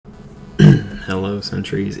Hello,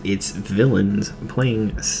 Sentries. It's Villains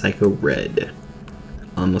playing Psycho Red.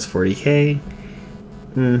 Almost 40k.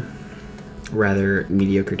 Rather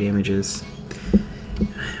mediocre damages.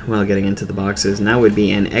 While getting into the boxes, now would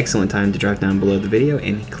be an excellent time to drop down below the video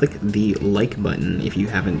and click the like button if you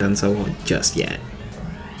haven't done so just yet.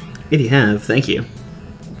 If you have, thank you.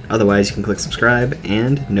 Otherwise, you can click subscribe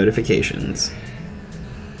and notifications.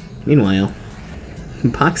 Meanwhile,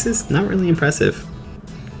 boxes, not really impressive.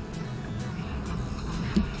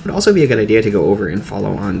 Would also be a good idea to go over and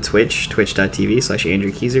follow on Twitch,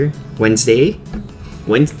 twitch.tv/AndrewKeyser.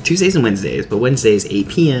 Tuesdays and Wednesdays, but Wednesdays 8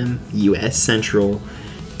 p.m. US Central,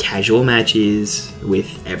 casual matches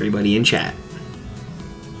with everybody in chat.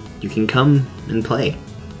 You can come and play.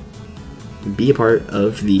 Be a part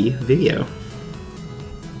of the video.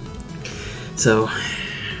 So,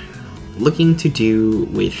 looking to do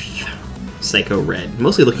with Psycho Red.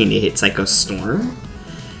 Mostly looking to hit Psycho Storm,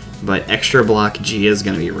 but extra block Gia is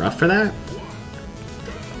going to be rough for that.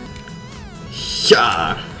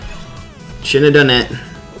 Yeah. Shouldn't have done it.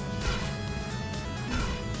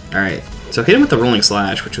 Alright, so hit him with the Rolling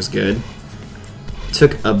Slash, which was good.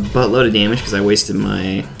 Took a buttload of damage because I wasted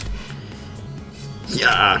my...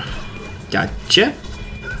 Yeah. Gotcha.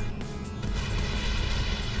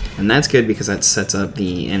 And that's good because that sets up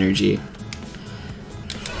the energy.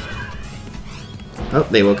 Oh,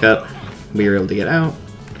 they woke up. We were able to get out.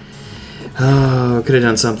 Oh, could have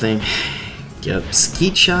done something. Yep,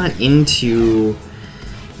 Skeet Shot into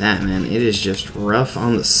that, man. It is just rough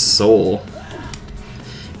on the soul.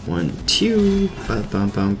 1, 2, bum bum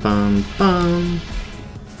bum bum bum.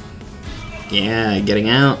 Yeah, getting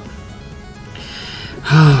out.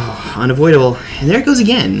 Oh, unavoidable. And there it goes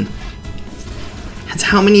again. That's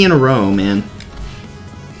how many in a row, man.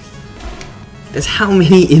 That's how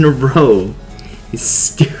many in a row. This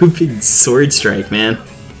stupid sword strike, man.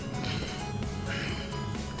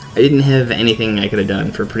 I didn't have anything I could have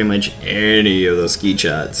done for pretty much any of those Skeet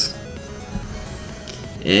Shots.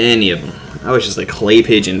 Any of them. I was just like clay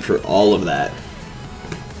pigeon for all of that.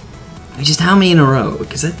 Just how many in a row?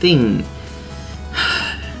 Because that thing...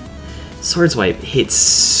 Sword Swipe hits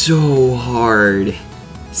so hard.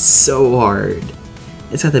 So hard.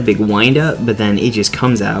 It's got that big wind up, but then it just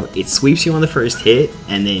comes out. It sweeps you on the first hit,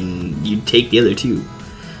 and then you take the other two.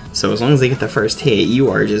 So as long as they get the first hit, you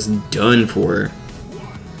are just done for.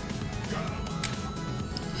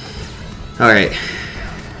 Alright.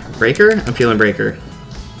 Breaker? I'm feeling Breaker.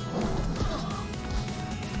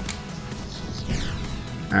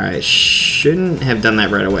 Alright, shouldn't have done that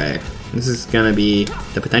right away. This is gonna be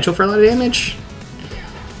the potential for a lot of damage.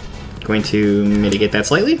 Going to mitigate that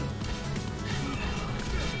slightly.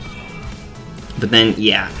 But then,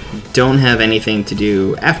 yeah, don't have anything to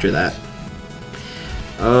do after that.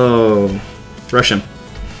 Oh, rush him.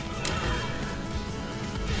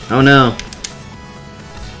 Oh no.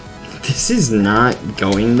 This is not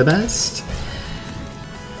going the best.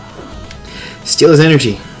 Steal his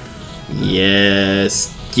energy.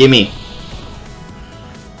 Yes, gimme.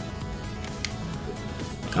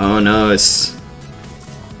 Oh no, it's...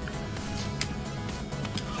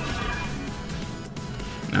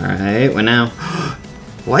 Alright, what now?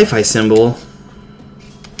 Wi-Fi symbol.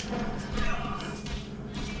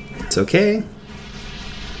 It's okay.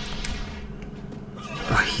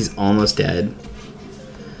 Oh, he's almost dead.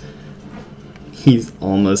 He's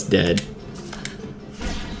almost dead.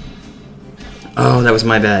 Oh, that was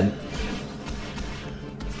my bad.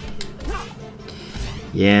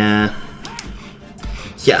 Yeah.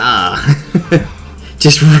 Yeah.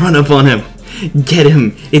 Just run up on him. Get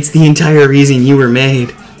him. It's the entire reason you were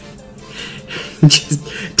made. Just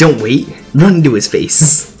don't wait. Run into his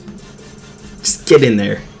face. Just get in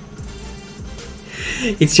there.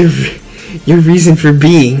 It's your reason for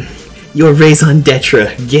being. Your raison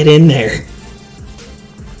d'etre. Get in there.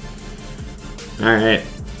 Alright.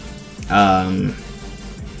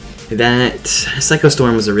 That Psycho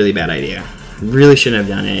Storm was a really bad idea. Really shouldn't have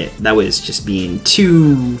done it. That was just being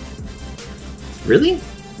too... Really?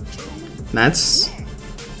 That's...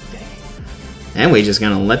 And we're just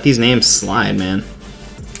gonna let these names slide, man.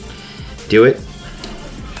 Do it.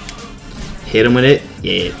 Hit him with it.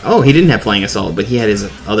 Yeah. Oh, he didn't have Flying Assault, but he had his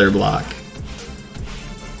other block.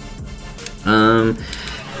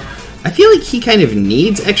 I feel like he kind of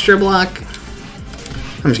needs extra block.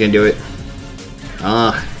 I'm just gonna do it.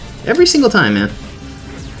 Every single time, man.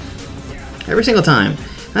 Every single time.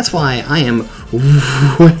 That's why I am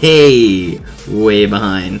way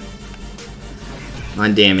behind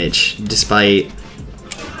on damage, despite...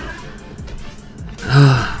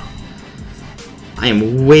 I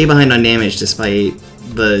am way behind on damage, despite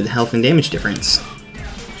the health and damage difference.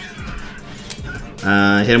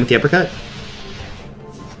 Hit him with the uppercut.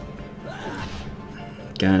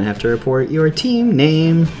 Gonna have to report your team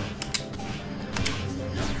name.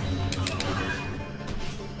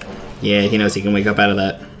 Yeah, he knows he can wake up out of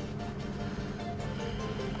that.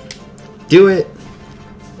 Do it!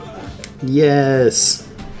 Yes!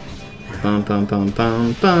 Bum bum bum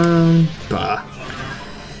bum bum. Bah.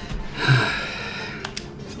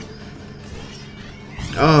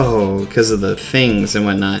 Oh, because of the things and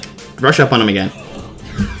whatnot. Rush up on him again.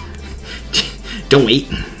 Don't wait.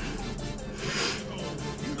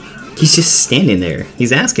 He's just standing there.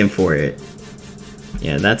 He's asking for it.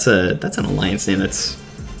 Yeah, that's an alliance name. That's...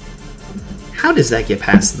 How does that get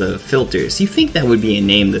past the filters? You think that would be a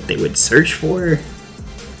name that they would search for?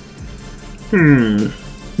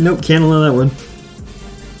 Nope, can't allow that one.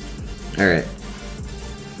 Alright.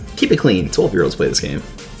 Keep it clean. 12-year-olds play this game.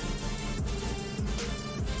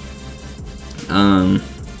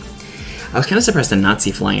 I was kind of surprised the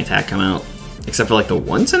Nazi flying attack come out, except for like the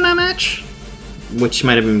once in that match, which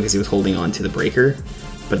might have been because he was holding on to the breaker,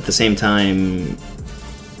 but at the same time,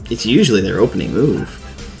 it's usually their opening move.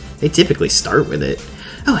 They typically start with it.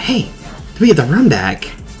 Oh hey, we get the run back.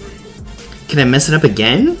 Can I mess it up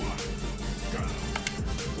again?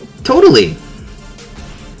 Totally.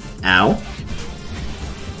 Ow.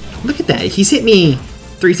 Look at that, he's hit me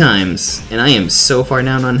 3 times, and I am so far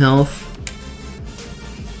down on health.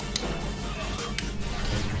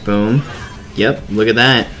 Boom. Yep, look at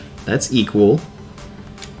that. That's equal.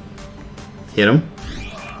 Hit him.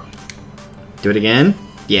 Do it again.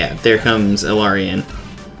 Yeah, there comes Ilarion.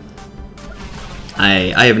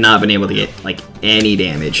 I have not been able to get, like, any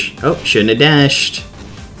damage. Oh, shouldn't have dashed.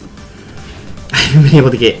 I haven't been able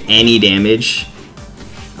to get any damage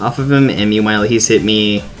off of him, and meanwhile he's hit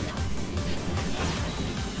me...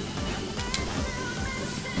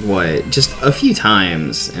 What? Just a few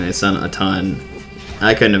times, and it's done a ton.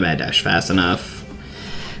 I couldn't have mad dashed fast enough.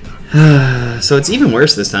 So it's even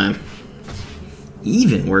worse this time.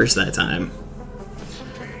 Even worse that time.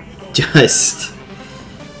 Just...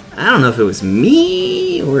 I don't know if it was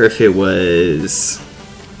me, or if it was...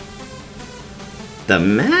 the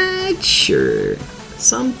match, or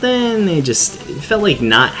something. It felt like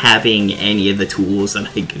not having any of the tools that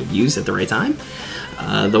I could use at the right time.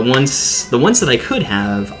 The ones that I could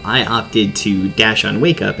have, I opted to dash on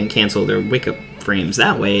Wake Up and cancel their Wake Up frames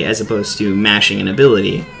that way, as opposed to mashing an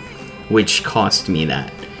ability, which cost me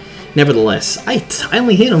that. Nevertheless, I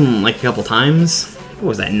only hit him like a couple times. What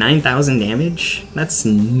was that, 9,000 damage? That's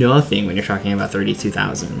nothing when you're talking about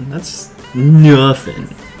 32,000. That's nothing.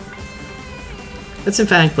 That's in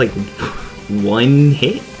fact like 1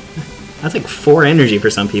 hit? That's like 4 energy for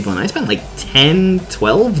some people, and I spent like 10,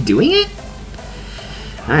 12 doing it?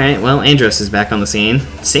 Alright, well, Andros is back on the scene.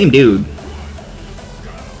 Same dude.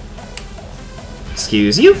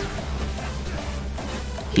 Excuse you?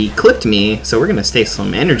 He clipped me, so we're gonna stay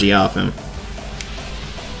some energy off him.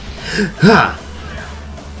 Ha!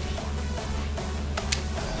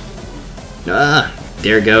 Ah,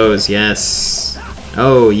 there goes, yes.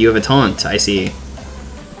 Oh, you have a taunt, I see.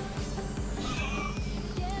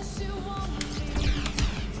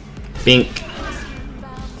 Bink.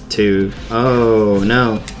 2. Oh,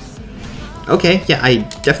 no. Okay, yeah, I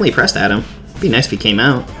definitely pressed at him. It'd be nice if he came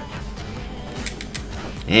out.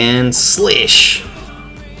 And slish!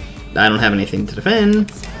 I don't have anything to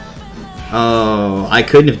defend. Oh, I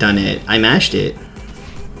couldn't have done it. I mashed it.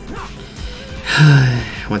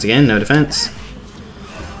 Once again, no defense.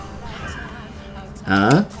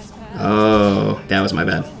 Oh, that was my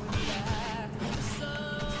bad.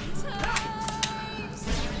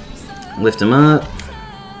 Lift him up.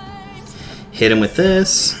 Hit him with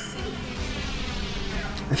this.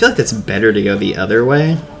 I feel like that's better to go the other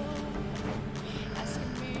way.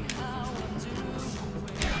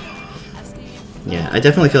 Yeah, I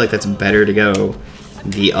definitely feel like that's better to go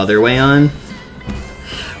the other way on.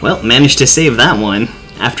 Well, managed to save that one,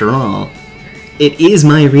 after all. It is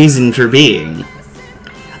my reason for being.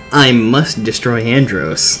 I must destroy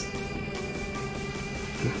Andros.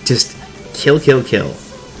 Just kill, kill, kill.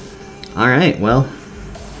 Alright, well,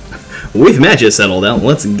 with matches settled out,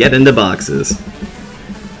 let's get into boxes.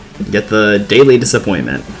 Get the Daily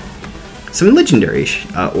Disappointment. Some legendary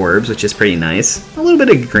orbs, which is pretty nice. A little bit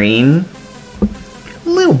of green. A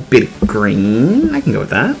little bit of green. I can go with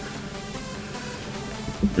that.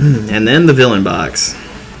 And then the villain box.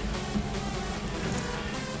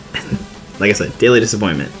 Like I said, Daily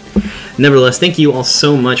Disappointment. Nevertheless, thank you all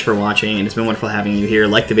so much for watching, and it's been wonderful having you here.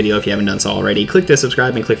 Like the video if you haven't done so already. Click to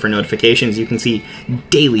subscribe and click for notifications. You can see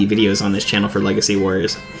daily videos on this channel for Legacy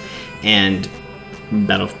Wars and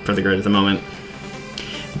Battle for the Grid at the moment.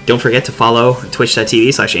 Don't forget to follow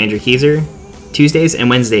twitch.tv/Andrew Keezer. Tuesdays and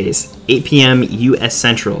Wednesdays, 8 p.m. U.S.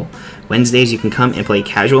 Central. Wednesdays, you can come and play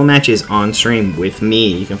casual matches on stream with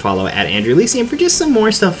me. You can follow at Andrew Elysium for just some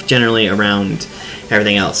more stuff generally around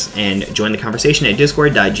everything else. And join the conversation at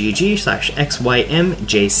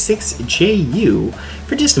discord.gg/xymj6ju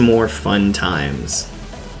for just more fun times.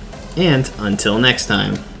 And until next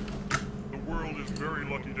time. The world is very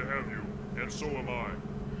lucky to have you, and so am I.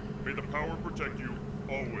 May the power protect you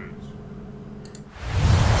always.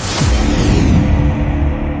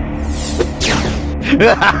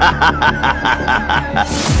 Ha ha ha ha ha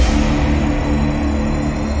ha!